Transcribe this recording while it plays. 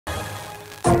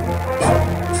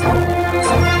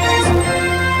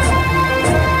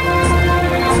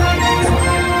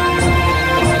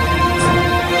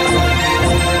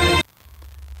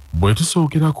Bwe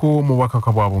tusookerako mu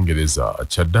bwakabaka bwa Bungereza,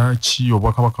 kyaddaaki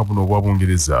obwakabaka buno obwa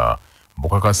Bungereza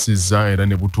bukakasizza era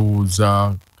ne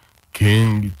butuuza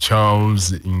King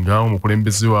Charles nga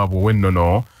omukulembeze waabwe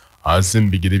ow'ennono azze mu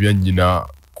bigere bya nnyina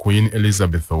Queen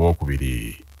Elizabeth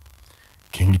II.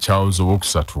 King Charles II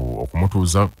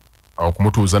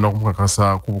okumutuuza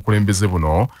n'okumukakasa ku bukulembeze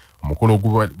buno, omukolo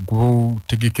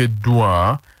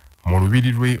gutegekeddwa mu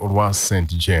lubiri lwe olwa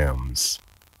St James.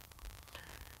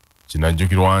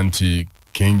 Kinajjukirwa nti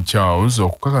King Charles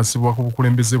okukakasibwa ku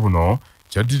bukulembeze buno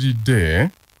kyaddiridde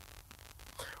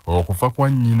okufa kwa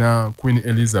nnyina Queen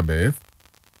Elizabeth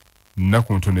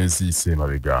nnaku ntono eziyise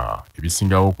emabega.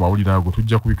 Ebisingawo ku mawulire ago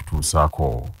tujja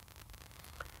kubikutuusaako.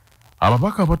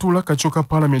 Ababaka abatuula akakiiko ka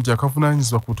Paalamenti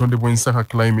akavunaanyizibwa ku butonde bw'ensi aka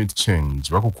climate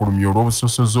change bakukulumya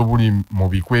olw'obusosoze obuli mu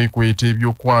bikwekwete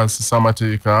eby'okwasisa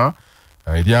amateeka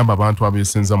eryamba abantu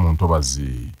abeesenza mu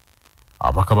ntobazi.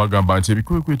 Ababaka bagamba nti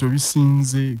ebikwekwete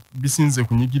bisinze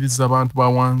kunyigiriza abantu ba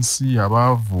wansi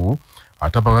abaavu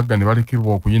ate abagagga ne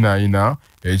balekebwa okuyinaayina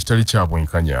ekitali kya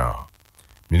bwenkanya.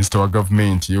 Minisita wa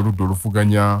gavumenti y'oludda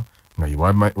oluvuganya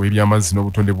w'ebyamazzi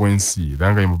n'obutonde bw'ensi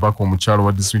era nga ye mubaka omukyalo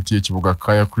wa disitulikiti y'ekibuga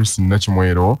Kaya Christine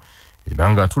Nakimwero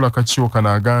era ng'atuula akakiiko kano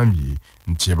agambye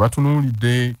nti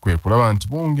batunuulidde kwe kulaba nti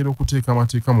bongera okuteeka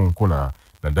amateeka mu nkola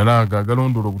naddala ago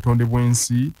agalondoola obutonde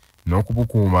bw'ensi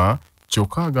n'okubukuuma.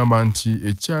 Kyokka agamba nti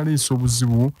ekyaleese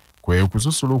obuzibu kwe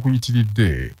kusosola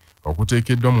okuyitiridde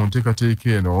okuteekeddwa mu nteekateeka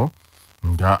eno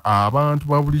nga abantu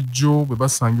ba bulijjo bwe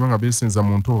basangibwa nga beesenza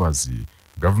mu ntobazi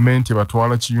gavumenti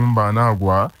ebatwala kiyumba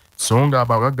anaagwa so nga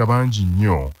abagagga bangi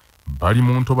nnyo bali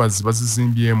mu ntobazi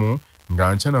bazizimbyemu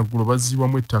nga nkya naggulo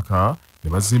baziibwamu ettaka ne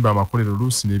bazimba amakolero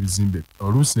oluusi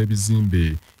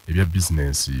n'ebizimbe ebya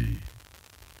bizinensi.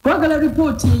 Twagala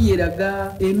ripooti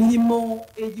yeraga emirimu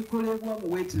egikolebwa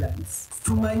mu wetlands.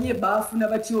 Tumanye baafuna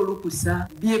batya olukusa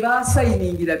bye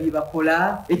baasayiningira bye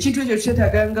bakola. Ekintu ekyo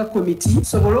kyetaaga komiti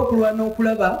sobola okulwana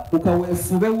okulaba ku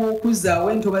kaweefube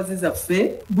w'okuzaawo entobazi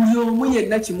zaffe buli omu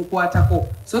yenna kimukwatako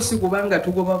so si kubanga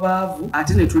tugoba baavu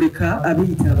ate ne tuleka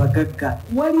abeyita abagagga.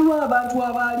 Waliwo abantu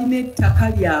abaalina ettaka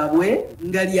lyabwe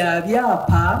nga lya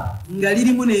byapa nga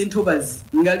lirimu n'entobazi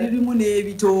nga lirimu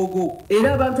n'ebitoogo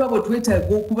era abantu abo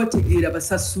twetaaga okubategeera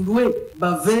basasulwe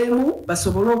baveemu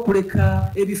basobole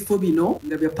okuleka ebifo bino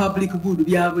nga bya public good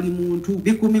bya buli muntu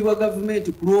bikumibwa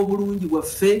gavumenti ku lw'obulungi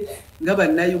bwaffe nga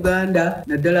bannayuganda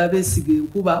naddala abeesiga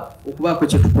enkuba okubaako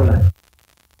kye tukola.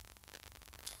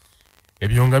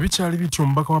 Ebyo nga bikyali bityo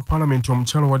omubaka wa Paalamenti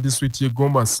omukyalo wa disitulikiti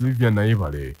y'eGomba Sylvia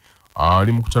Nayebale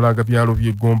ali mu kutalaaga byalo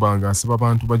by'eGomba ng'asaba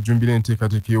abantu bajjumbira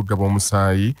enteekateeka y'okugaba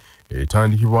omusaayi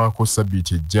etandikibwako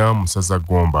ssabbiiti ejja mu ssaza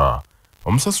Gomba.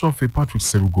 Omusasi waffe Patrick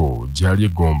Serugo gyali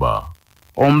eGomba.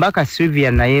 Omubaka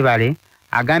Sylvia Nayebale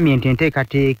agambye nti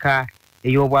enteekateeka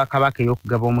ey'obwakabaka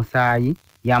ey'okugaba omusaayi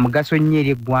ya mugaso nnyo eri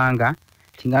eggwanga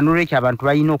nti nga n'olwekyo abantu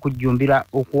balina okujjumbira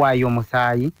okuwaayo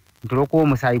omusaayi nti olw'okuba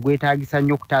omusaayi gwetaagisa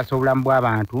nnyo okutaasa obulamu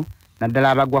bw'abantu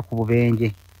naddala abagwa ku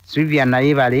bubenje. Sylvia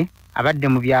Nayebale abadde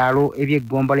mu byalo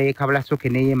eby'eggombola y'Ekabulasoke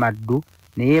n'ey'Emaddu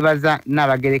ne yeebaza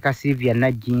Nnaabagereka Sylvia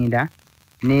Najjinda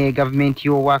ne gavumenti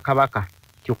y'obwakabaka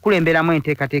ky'okulemberamu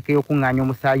enteekateeka y'okuŋŋaanya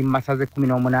omusaayi mu masaza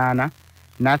 18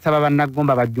 n'asaba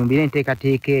bannaggomba bajjumbire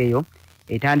enteekateeka eyo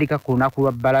etandika ku lunaku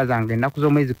lwa bbalaza nga ennaku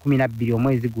z'omwezi 12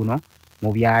 omwezi guno mu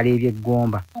byalo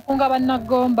eby'eggomba. Okunga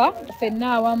bannaggomba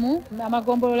ffenna awamu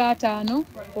amagombolola 5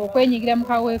 okwenyigira mu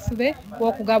kaweefube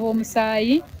w'okugaba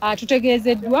omusaayi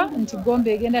tutegeezeddwa nti Gomba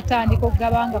egenda tandika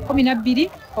okugaba nga 12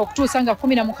 okutuusa nga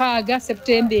 16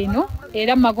 Septemba eno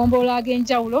era mu magombolola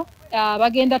ag'enjawulo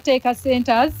bagenda teeka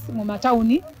centers mu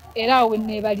matawuni era awo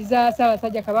neebaliza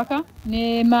Ssaabasajja Kabaka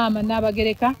ne maama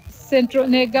Nnaabagereka central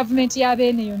ne gavumenti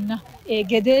y'abeene yonna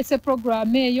egedeese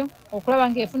programu eyo okulaba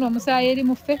ng'efuna omusaayi eri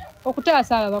mu ffe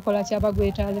okutaasa abo bakola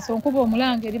kyabagwetaaze. So nkuba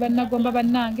omulanga eri bannaggomba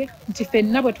bannange nti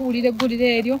ffenna bwe tuwulira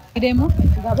eggulire eryo iremu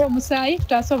tugabe omusaayi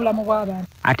tutaasa obulamu bw'abantu.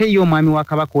 Ate ye omwami wa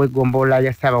Kabaka w'eggombolola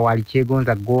ya Ssaabawaali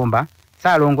Kyegonza Gomba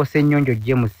Ssaalongo Ssennyonjo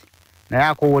James naye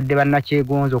akowodde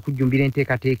bannakyegonza okujjumbira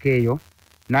enteekateeka eyo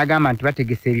n'agamba nti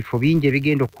bategese ebifo bingi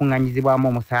ebigenda okukuŋŋanyizibwamu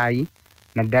omusaayi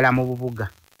naddala mu bubuga.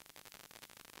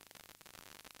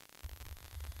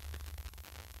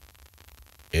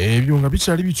 Ebyo nga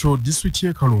bikyali bityo disitulikiti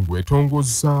y'e Kalungu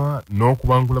etongozza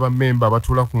n'okubangula bammemba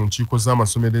abatuula ku nkiiko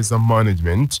z'amasomero eza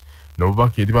management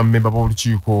n'obubaka eri bammemba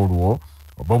b'olukiiko olwo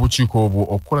obukiiko obwo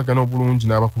okukolagana obulungi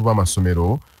n'abakulu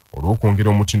b'amasomero olw'okwongera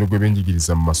omutindo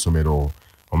gw'ebyenjigiriza mu masomero.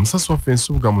 Omusasi waffe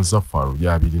Ensubuga Muzaffar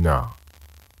yali 2. 2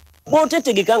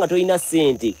 bw'otetegeka nga tolina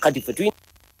ssente kati ffe tulina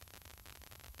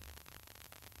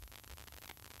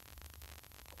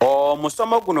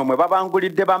Omusomo guno mwe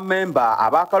babangulidde bammemba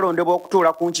abaakalondebwa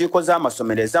okutuula ku nkiiko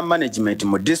z'amasomero eza management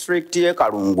mu disitulikiti y'e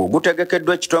Kalungu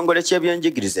gutegekeddwa ekitongole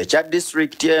ky'ebyenjigiriza ekya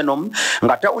disitulikiti eno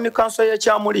nga tawuni kanso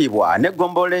y'Ekyamulibwa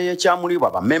n'eggombolola y'Ekyamulibwa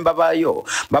bammemba baayo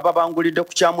baba bangulidde ku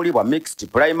Kyamulibwa Mixed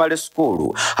Primary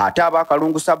School ate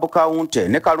ab'Akalungu Sub-County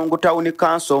ne Kalungu Town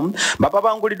Council baba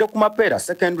bangulidde ku Mapeera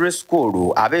Secondary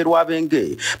School abeeru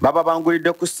abenge baba bangulidde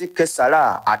ku Sikke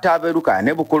Sala ate abeeruka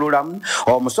ne Bukulula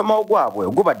omusomo gwabwe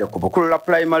gubadde ku Bukulula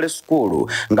Primary School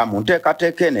nga mu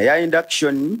nteekateeka eno eya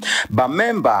induction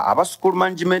bammemba aba School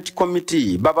Management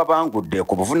Committee baba bangudde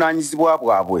ku buvunaanyizibwa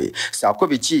bwabwe saako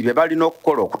biki bye balina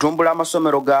okukola okutumbula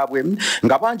amasomero gaabwe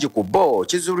nga bangi ku bo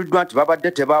kizuuliddwa nti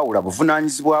babadde tebaawula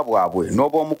buvunaanyizibwa bwabwe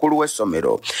n'obw'omukulu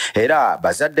w'essomero era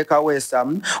bazadde Kaweesa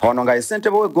ono nga ye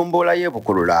ssentebe w'eggombolola y'e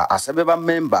Bukulula asabye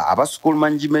bammemba aba School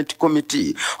Management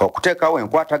Committee okuteekawo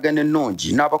enkwatagana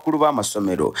ennungi n'abakulu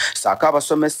b'amasomero saako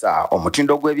abasomesa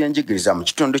omutindo gw'ebyenjigiriza mu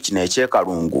kitundu kino eky'e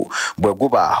Kalungu bwe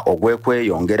guba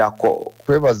ogw'ekweyongerako.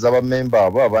 Twebaza bammemba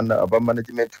abo aba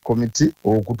Management Committee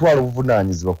okutwala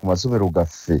obuvunaanyizibwa ku masomero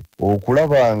gaffe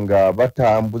okulaba nga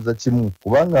batambuza kimu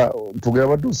kubanga tugera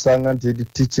badusanga nti edi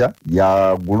teacher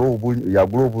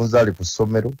yagula obunzaali ku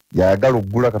ssomero yayagala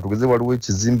okugula katugeze waliwo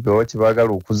ekizimbe oba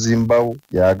kyebaagala okuzimbawo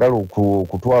yayagala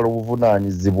okutwala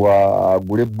obuvunaanyizibwa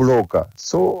agule buloka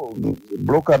so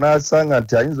buloka n'asanga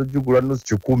nti ayinza okugula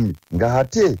nusu 10 nga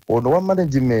ate ono wa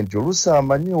management oluusi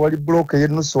amanyi wali buloka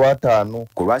y'ennusu 5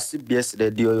 ku lwa CBS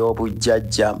radio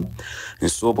y'obujjajja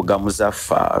nsuubugamuza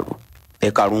Faalu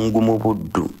e Kalungu mu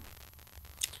Buddu.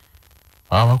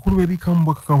 Abakulu b'ebika mu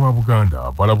bwakaka bwa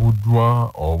Buganda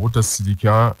balabuddwa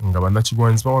obutasirika nga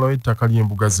bannakigwanyizi bawalawo ettaka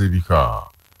ly'embuga z'ebika.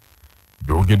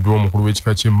 Byogeddwa omukulu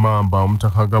w'ekika ky'Emmamba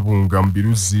Omutaka Gabunga mu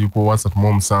Biruzi ku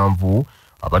 37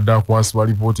 abadde akwasibwa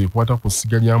lipoota ekwata ku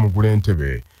ssiga lya Mugula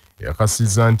Entebbe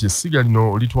yakasizza nti essiga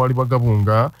lino litwalibwa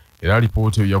Gabunga era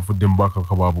lipoota eyo yavudde mu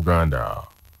bwakaka bwa Buganda.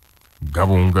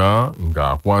 Gabunga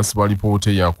ng'akwasibwa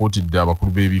lipoota yakootidde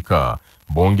abakulu b'ebika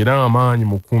bongera amaanyi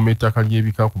mu kukuuma ettaka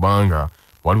ly'ebika kubanga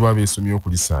waliwo abeesomye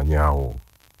okulisaanyaawo.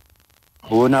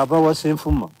 Ono ava wa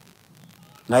Ssenfuma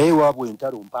naye waabwe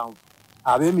entalo mpanvu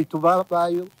ab'emituba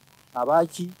baayo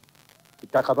abaaki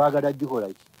ettaka baagala ddikola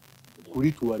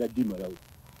kulituwala ddimalawo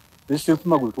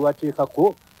Ssenfuma gwe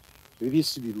tuwateekako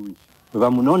ebisi birungi bwe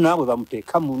bamunona bwe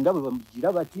bamuteeka munda bwe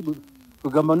bamugira bati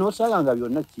kugamba n'osala nga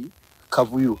byonna ki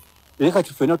kavuyo era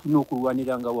kati ffenna tulina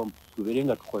okulwaniranga wamu tubeere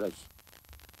nga tukola ki.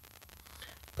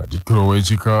 Katikkiro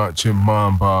w'ekika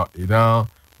ky'Emmamba era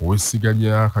ow'essiga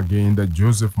lya Kagenda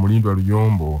Joseph Mulindwa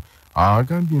Luyombo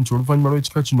agambye nti oluvannyuma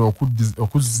lw'ekika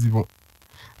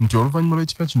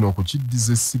kino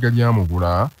okukiddiza essiga lya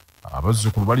Mugula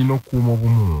abazzukulu balina okukuuma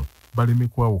obumu baleme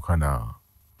kwawukana.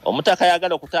 Omutaka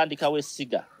ayagala okutandikawo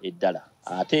essiga eddala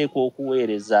ateekwa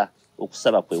okuweereza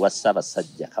okusaba kwe wa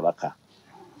Ssaabasajja Kabaka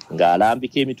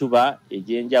ng'alambika emituba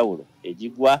egy'enjawulo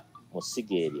egigwa mu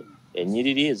ssiga eryo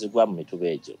ennyiriri ezigwa mu mituba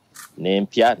egyo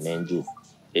n'empya n'enju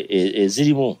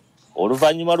ezirimu.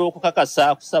 Oluvannyuma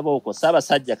lw'okukakasa kusaba okwo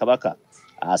Ssaabasajja Kabaka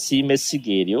asiima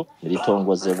essiga eryo ne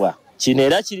litongozebwa. Kino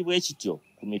era kiri bwe kityo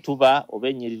ku mituba oba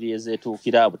ennyiriri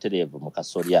ezeetuukira obutereevu mu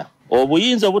kasolya.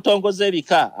 Obuyinza obutongoza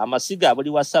ebika amasiga buli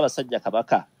wa Ssaabasajja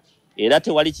Kabaka era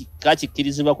tewali kika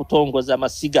kikkirizibwa kutongoza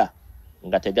amasiga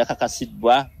nga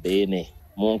tegakakasidwa beene.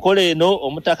 Mu nkola eno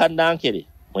Omutaka Nankere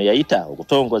mwe yayita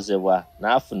okutongozebwa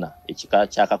n'afuna ekika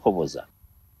ky'akakoboza.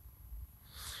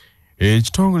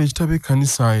 Ekitongole ekitaba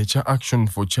ekkanisa ekya Action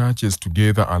for Churches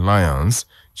Together Alliance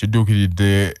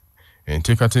kidduukiridde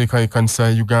enteekateeka ekkanisa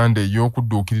ya Uganda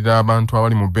ey'okudduukirira abantu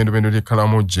abali mu bbendobendo ly'e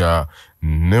Omujja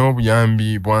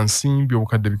n'obuyambi bwa nsimbi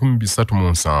obukadde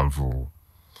 307.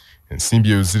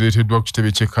 Ensimbi ezo zireeteddwa ku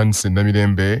kitebe ky'ekkanisa e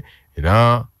Namirembe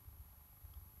era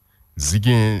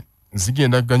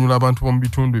zigenda kuganyula abantu b'omu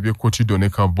bitundu eby'e Kotido ne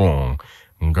Kabong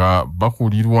nga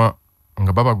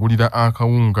babagulira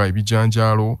akawunga,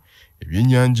 ebijanjaalo,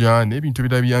 ebyennyanja n'ebintu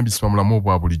ebirala byambisibwa mu bulamu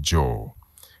obwa bulijjo.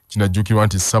 Kinajjukirwa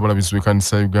nti Ssaabalabizi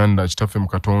w'ekkanisa ya Uganda kitaffe mu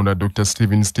Katonda Dr.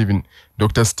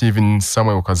 Stephen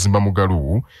Samuel Kazimba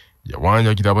Mugalu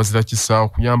yawanjagira abazira kisa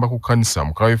okuyamba ku kkanisa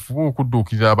mu kaweefube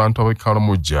okudduukirira abantu ab'e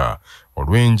Omujja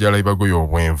olw'enjala ebagoya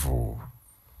obwenvu.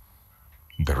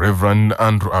 The Reverend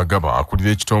Andrew Agaba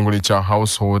akulira ekitongole kya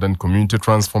Household and Community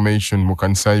Transformation mu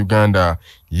kkanisa ya Uganda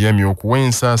yemye okuwa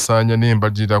ensaasaanya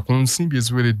n'embajjira ku nsimbi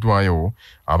eziweereddwayo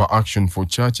aba Action for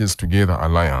Churches Together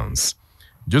Alliance.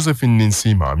 Josephine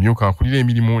Nsima amyuka akulira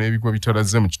emirimu n'ebigwa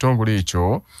bitalaze mu kitongole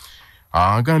ekyo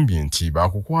agambye nti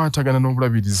baakukwatagana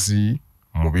n'obulabirizi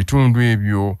mu bitundu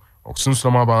ebyo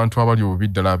okusunsulamu abantu abali obubi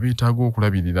ddala abeetaaga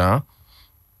okulabirira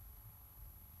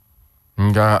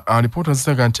nga alipoota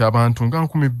ziraga nti abantu nga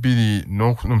 2,000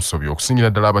 n'omusobi okusingira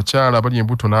ddala abakyala abali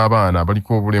embuto n'abaana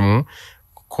abaliko obulemu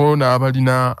ko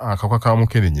n'abalina akawuka ka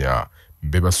mukerenya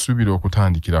be basuubira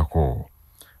okutandikirako.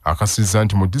 Akasizza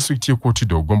nti mu disitulikiti y'e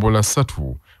Kotido ggombolola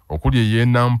 3 okuli ey'e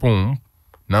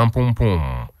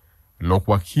Nampompom,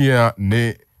 Lokwakia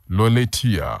ne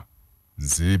Loletia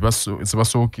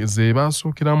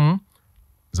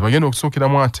zebagenda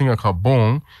okusookeramu ate nga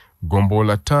Kabong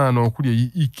ggombolola 5 okuli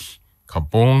ey'e Iki,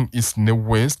 Kabong East ne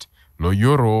West,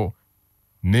 Loyoro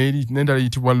n'endala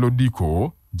eyitibwa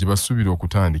Lodiko gye basuubira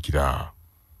okutandikira.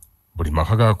 Buli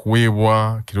maka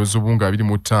gakuweebwa kilo z'obuwunga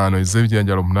 25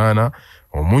 ez'ebijanjalo 8,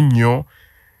 omunnyo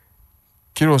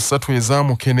kilo 3 eza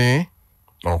mukene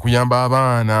okuyamba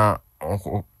abaana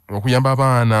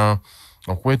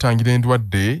okwetangira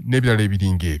endwadde n'ebirala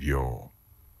ebiringa ebyo.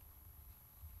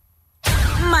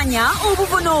 Manya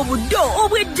obubona obuddo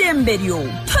obw'eddembe lyo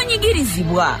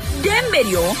tonyigirizibwa ddembe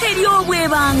lyo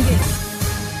ery'obwebange.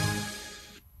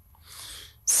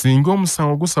 Singa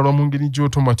omusango gusalwa mu ngeri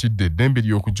gy'otomatidde eddembe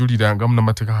ly'okujulira nga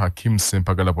munnamateeka Hakim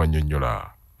Ssempagala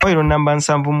bw'annyonnyola. Oyo namba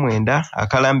 79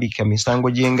 akalambika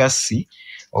misango gy'engassi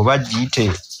oba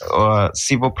giyite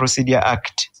Civil Procedure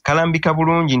Act kalambika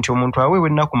bulungi nti omuntu aweebwa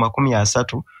ennaku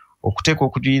 30 okuteeka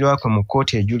okujulirwa kwe mu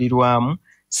kkooti ejulirwamu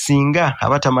singa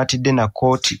aba tamatidde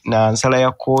na nsala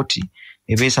ya kkooti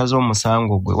ebeesaza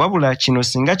omusango gwe. Wabula kino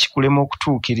singa kikulema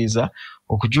okutuukiriza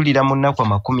okujulira mu nnaku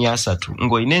 30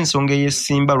 ng'olina ensonga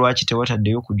ey'essimba lwaki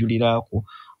tewataddeyo okujuliraako,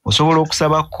 osobola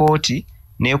okusaba kkooti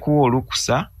n'ekuwa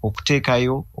olukusa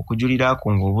okuteekayo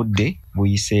okujuliraako ng'obudde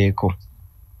buyiseeko.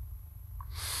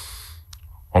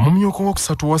 Omumyuka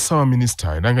w'okusatu wa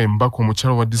Ssaabaminisita era nga mbaka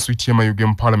omukyalo wa disitulikiti y'e Mayuge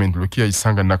mu Paalamenti Lukiya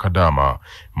Isanga Nakadaama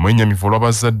mwennyamivu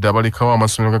olw'abazadde abalekawo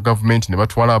amasomero ga gavumenti ne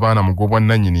batwala abaana mu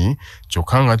g'obwannannyini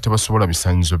kyokka nga tebasobola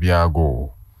bisaanyizo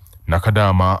byago.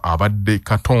 Nakadaama abadde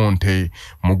Katonte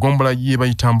mu ggombolola y'e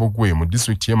Bayitambogwe mu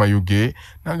disitulikiti y'e Mayuge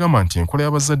n'agamba nti enkola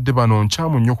y'abazadde bano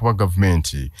nkyamu nnyo kuba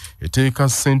gavumenti eteeka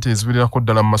ssente eziwererako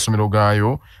ddala mu masomero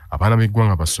gaayo abaana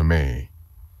b'eggwanga basome.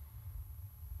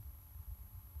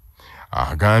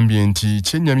 Agambye nti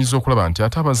kyennyamiza okulaba nti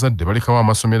ate abazadde balekawo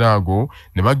amasomero ago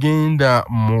ne bagenda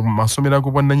mu masomero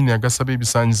ag'obwannannyini agasaba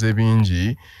ebisaanyizo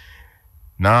ebingi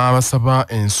n'abasaba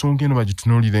ensonga eno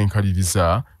bagitunuulira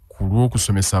enkaliriza ku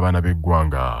lw'okusomesa abaana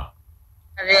b'eggwanga.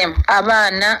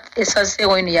 Abaana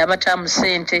esazeewo eno yabataamu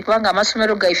ssente kubanga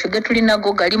amasomero gaife ge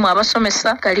tulinago galimu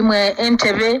abasomesa, galimu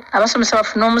entebe, abasomesa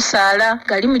bafuna omusaala,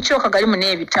 galimu kyoka, galimu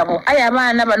n'ebitabo. Aye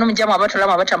abaana bano mujamu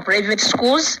abatolamu abatamu private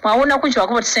schools mwawona kunki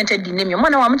wakuba ssente dinnemyo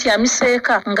omwana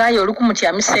wamutyamiseeka ngaaye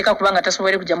olukumutyamiseeka kubanga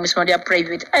tasobole kujja mu isomero lya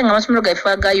private. Aye nga amasomero gaife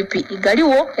aga UP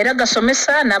galiwo era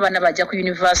gasomesa n'abaana bajja ku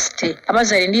university.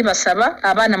 Abazadde ndi basaba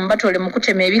abaana mubatole mu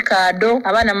kutema ebikaado,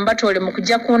 abaana mubatole mu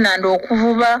kujja kunanda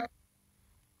okuvuba.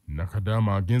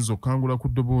 Nakadaama agenza okukangula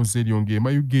ku ddoboozi eryo ng'e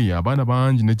Mayuge abaana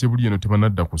bangi ne gye buli eno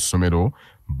tebanadda ku ssomero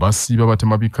basiiba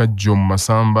batema bikajjo mu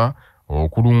masamba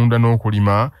okulunda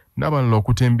n'okulima n'abalala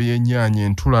okutembeya ennyaanya,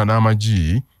 entula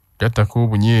n'amagi gattako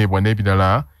obunyeebwa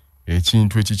n'ebirala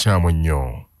ekintu ekikyamu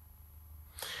ennyo.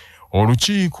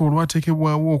 Olukiiko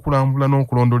olwateekebwawo okulambula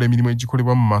n'okulondola emirimu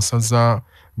egikolebwa mu masaza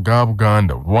ga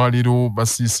Buganda olwaleero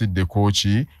basiisidde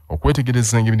kooki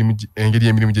okwetegereza engeri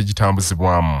emirimu gye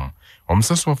gitambuzibwamu.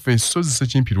 Omusasi waffe Sozi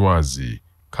Ssekimpirwazi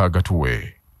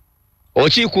kaagatuwe.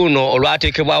 Olukiiko luno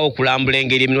olwateekebwawo okulambula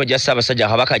engeri emirimu gya Ssaabasajja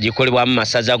Kabaka gikolebwamu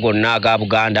masaza gonna aga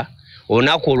Buganda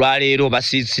olunaku olwaleero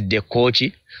basiisidde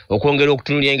kooki okwongera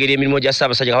okutunuulira engeri emirimu gya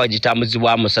Ssaabasajja Kabaka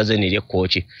gitambuzibwamu mu ssaza eno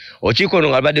ery'Ekkooki. Olukiiko luno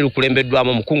nga lubadde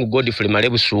lukulembeddwamu Omukungu Godfrey Male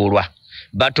Busuulwa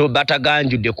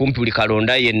bataganjudde kumpi buli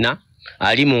kalonda yenna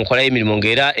ali mu nkola y'emirimu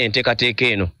ng'era enteekateeka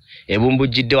eno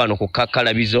ebumbujjidde wano ku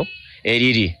kakkalabizo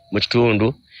eriri mu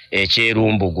kitundu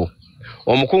ekyerumbugu.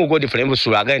 Omukungu Godfrey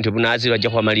Busuulwa agambye nti bunaazirwa ajja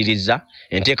kubamaliriza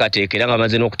enteekateeka era nga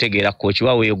bamaze n'okutegeera kooki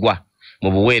waweebwa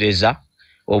mu buweereza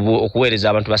okuweereza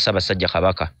abantu ba Ssaabasajja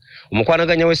Kabaka.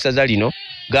 Omukwanaganya w'essaza lino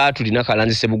Gaatulina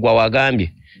Kalanzi Bugwa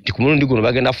wagambye nti ku mulundi guno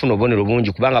bagenda kufuna obubonero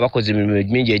bungi kubanga bakoze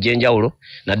emirimu mingi egy'enjawulo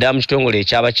naddala mu kitongole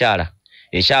eky'abakyala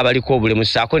ekyabaliko obulemu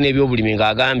ssaako n'ebyobulimi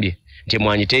ng'agambye nti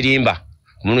emwanyi terimba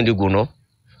ku mulundi guno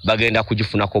bagenda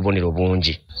kugifunako obubonero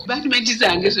bungi. Department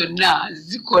zange zonna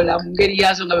zikola mu ngeri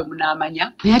yazo nga bwe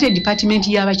munaamanya. Naye ate department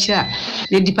y'abakyala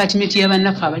ne department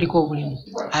y'abannaffe abaliko obulemu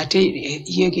ate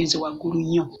yeegenze waggulu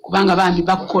nnyo kubanga bambi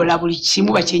bakola buli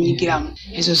kimu bakyenyigiramu.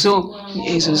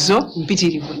 Ezo zo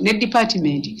mpitirivu ne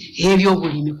department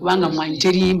y'ebyobulimi kubanga mwanyi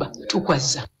terimba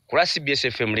tukwazza. Ku lwa CBS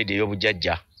FM radio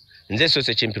y'obujjajja nze Sozi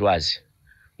Ssekimpirwazi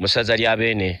mu ssaza lya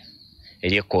Beene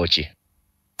ery'Ekkooki.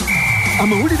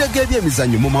 amawulire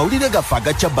g'ebyemizannyo mu mawulire gaffe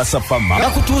agakya basafama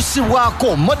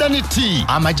gakutuusibwako modernity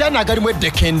amajaani agalimu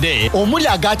eddekende omuli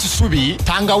agakisubi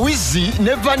tangawizi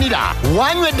ne vanira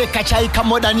wanywedde kacayi ka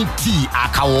modernity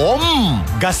akawoomu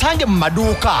gasange mu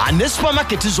maduuka ne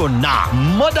supamaketi zonna.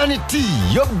 Modernity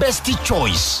yo best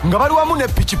choice nga bali wamu ne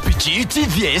pikipiki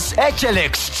tvs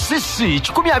HLX cc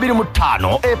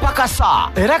 125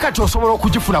 epakasa era kati osobola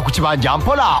okugifuna ku kibanja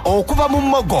mpola okuva mu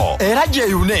Mmogo era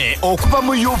gyeyune okuva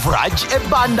mu Yuvraj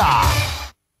ebbanda.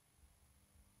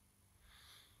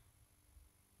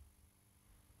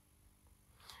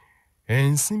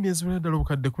 Ensimbi eziwera ddala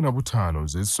obukadde 45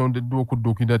 zesondeddwa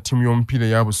okudduukirira ttiimu y'omupiira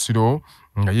eya Busiro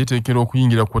nga yeeteekera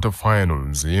okuyingira quarter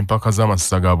finals empaka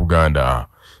z'amasasa ga Buganda.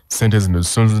 Ssente zino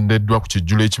zisondeddwa ku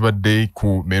kijjulo ekibadde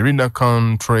ku Marina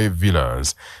Country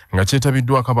Villas nga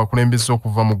kyetabiddwako abakulembeze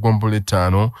okuva mu Ggombolo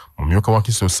 5 mu myuka wa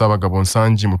Kiso Ssaabagabo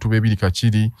Nsangi, Mutuba 2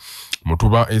 Kakiri,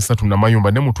 Mutuba 3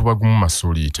 Namayumba ne Mutuba 1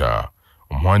 Masuliita.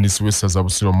 Omuwandiisi w'essaza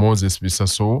Busiro Moses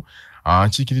Bisaso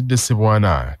akiikiridde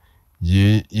Ssebwana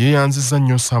yeeyanzizza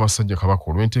nnyo Ssaabasajja Kabaka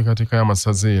olw'enteekateeka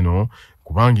y'amasaza eno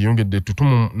kubanga eyongedde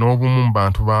ettutumu n'obumu mu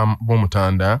bantu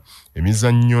b'Omutanda,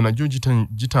 emizannyo nagyo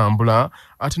gitambula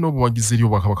ate n'obuwagizi eri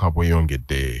Obwakabaka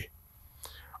bweyongedde.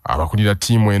 Abakulira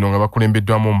ttiimu eno nga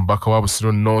bakulembeddwamu omubaka wa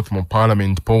Busiro North mu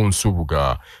Parliament Paul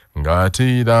Nsubuga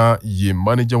ng'ate era ye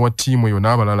maneja wa ttiimu eyo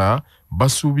n'abalala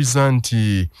basuubiza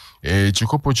nti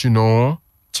ekikopo kino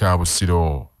kya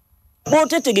Busiro.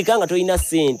 Bw'otetegeka nga tolina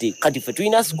ssente kati ffe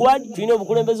tulina squad, tulina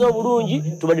obukulembeze obulungi,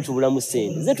 tubadde tubulamu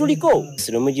ssente ze tuliko.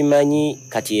 Busiro mugimanyi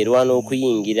kati erwana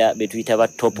okuyingira be tuyita ba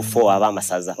top 4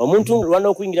 ab'amasaza. Omuntu lwana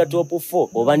okuyingira top 4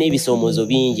 oba n'ebisomoozo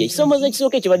bingi. Ekisomoozo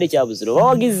ekisooka ekibadde kya Busiro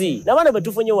bawagizi n'abaana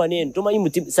batufunye waneeno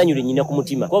tomanyi sanyule nnyina ku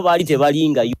mutima kuba baali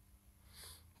tebalingayo.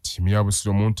 Ttiimu ya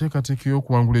Busiro mu nteekateeka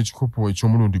y'okuwangula ekikopo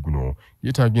eky'omulundi guno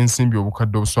yeetaaga ensimbi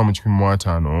obukadde obuswa mu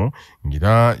 15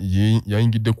 ng'era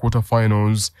yayingidde quarter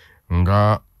finals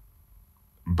nga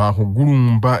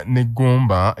bakugulumba ne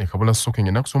Gomba ekabula soke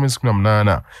ng'ennaku z'omwezi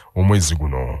 18 omwezi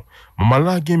guno. Mu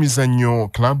malala g'emizannyo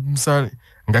club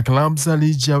za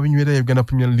liigi y'abinywera ya Uganda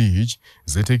Premier League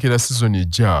zeteekera sizoni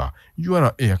ejja,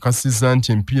 URA yakasizza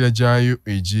nti empiira gyayo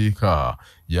egiika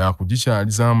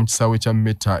yakugikyaliza mu kisaawe kya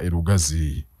Meta e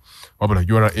Lugazi. Wabula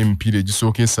URA empiira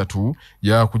egisooka 3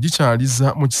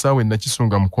 yakugikyaliza mu kisaawe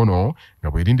Nakisunga Mukono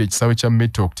nga bwerinda ekisaawe kya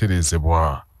Meta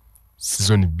okutereezebwa.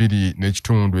 Season 2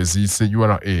 n'ekitundu eziyise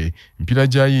URA empiira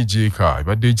gyayo egiika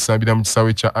ebadde egisambira mu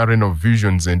kisaawe kya Arena of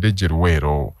Visions Endejje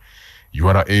Luweero.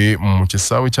 URA mu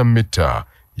kisaawe kya Meta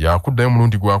yakuddayo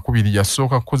mulundi gwakubiri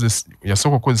yasooka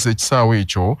kukozesa ekisaawe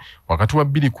ekyo wakati wa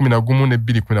 2011 ne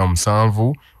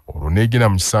 2017 olwo n'egenda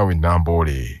mu kisaawe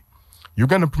Namboole.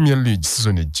 Uganda Premier League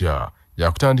season ejja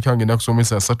yakutandika ng'ennaku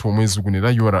z'omwezi 3 omwezi guno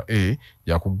era URA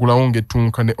yakuggulawo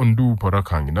ng'ettunka ne Ondu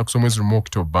Paraka ng'ennaku z'omwezi lumu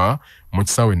October mu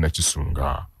kisaawe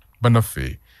Nakisunga.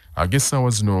 Bannaffe ag'essaawa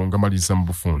zino ngamaliriza mu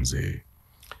bufunze.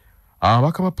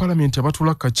 Ababaka ba Parliament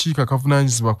abatuula kakiiko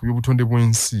akavunaanyizibwa ku by'obutonde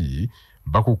bw'ensi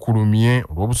bakukulumye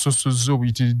olw'obusosozi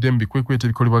obuyitiridde mu bikwekweto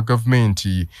ebikolebwa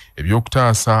gavumenti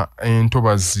eby'okutaasa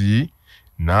entobazi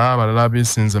n'abalala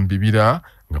abeesenza mu bibira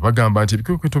nga bagamba nti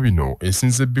ebikwekweto bino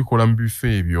esinze bikola mu bifo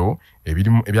ebyo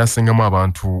ebyasengamu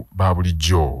abantu ba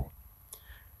bulijjo.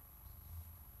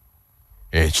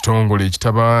 Ekitongole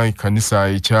ekitaba ekkanisa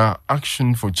ekya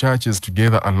Action for Churches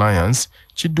Together Alliance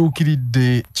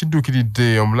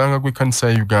kidduukiridde omulanga gw'ekkanisa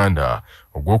ya Uganda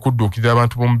ogw'okudduukirira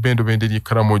abantu b'omubendo b'enderi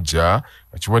Karamoja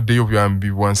nga kiwaddeyo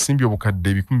obuyambi bwa nsimbi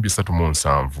obukadde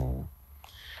 307.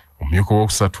 Omumyuka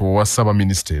owokusatu owa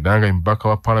Ssaabaminisita era nga mubaka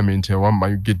wa Paalamenti ewa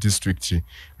Mayuge District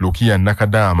Lukiya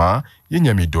Nakadaama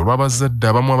yennyamidde olw'abazadde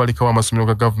abamu abalekawo amasomero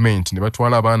ga gavumenti ne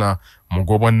batwala abaana mu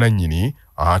g'obwannannyini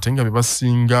ate nga be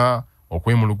basinga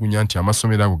okwemulugunya nti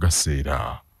amasomero ago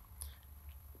gaseera.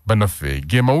 Bannaffe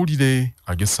ge mawulire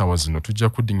ag'essaawa zino tujja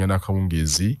kuddingana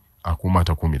akawungeezi akuuma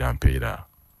atakuumira mpeera.